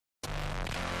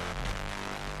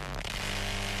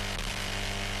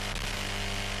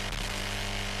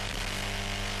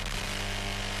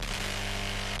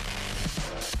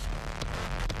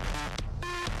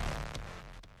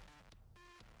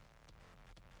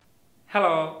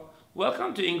Hello,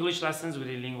 welcome to English Lessons with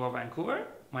inlingua Vancouver.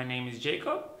 My name is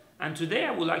Jacob, and today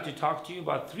I would like to talk to you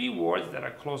about three words that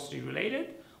are closely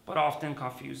related but often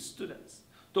confuse students.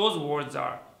 Those words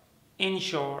are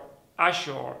insure,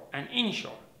 assure, and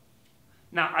insure.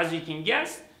 Now, as you can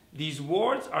guess, these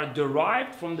words are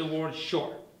derived from the word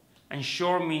sure, and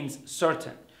sure means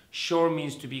certain. Sure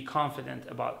means to be confident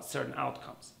about certain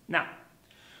outcomes. Now,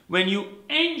 when you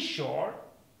insure,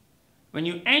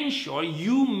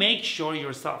 you make sure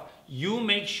yourself. You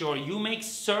make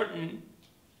certain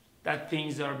that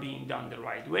things are being done the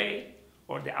right way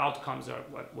or the outcomes are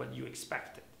what you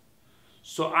expected.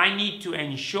 So I need to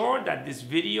ensure that this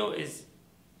video is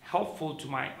helpful to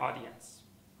my audience,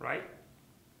 right?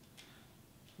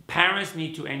 Parents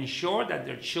need to ensure that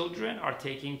their children are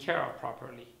taken care of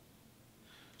properly.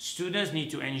 Students need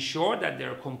to ensure that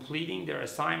they're completing their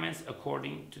assignments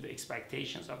according to the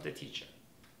expectations of the teacher.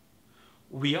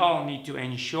 We all need to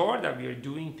ensure that we are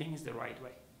doing things the right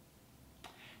way.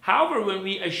 However, when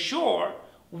we assure,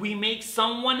 we make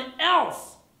someone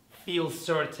else feel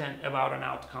certain about an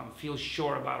outcome, feel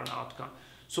sure about an outcome.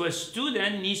 So a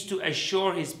student needs to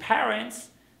assure his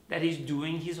parents that he's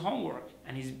doing his homework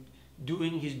and he's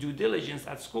doing his due diligence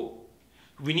at school.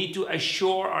 We need to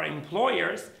assure our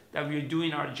employers that we are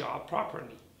doing our job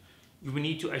properly. We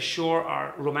need to assure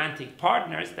our romantic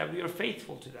partners that we are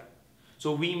faithful to them.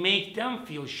 So we make them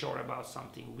feel sure about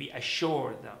something. We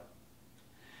assure them.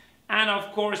 And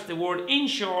of course, the word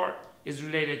insure is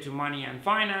related to money and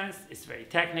finance. It's very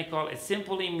technical. It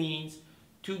simply means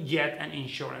to get an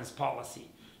insurance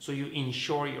policy. So you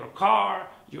insure your car,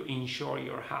 you insure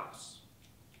your house,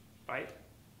 right?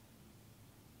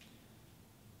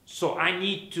 So I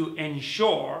need to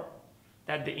ensure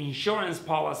that the insurance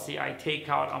policy I take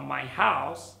out on my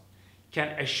house can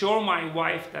assure my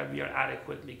wife that we are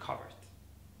adequately covered.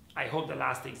 I hope the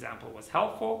last example was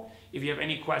helpful. If you have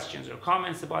any questions or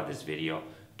comments about this video,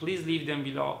 please leave them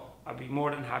below. I'll be more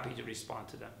than happy to respond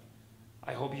to them.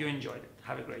 I hope you enjoyed it.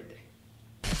 Have a great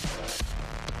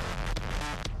day.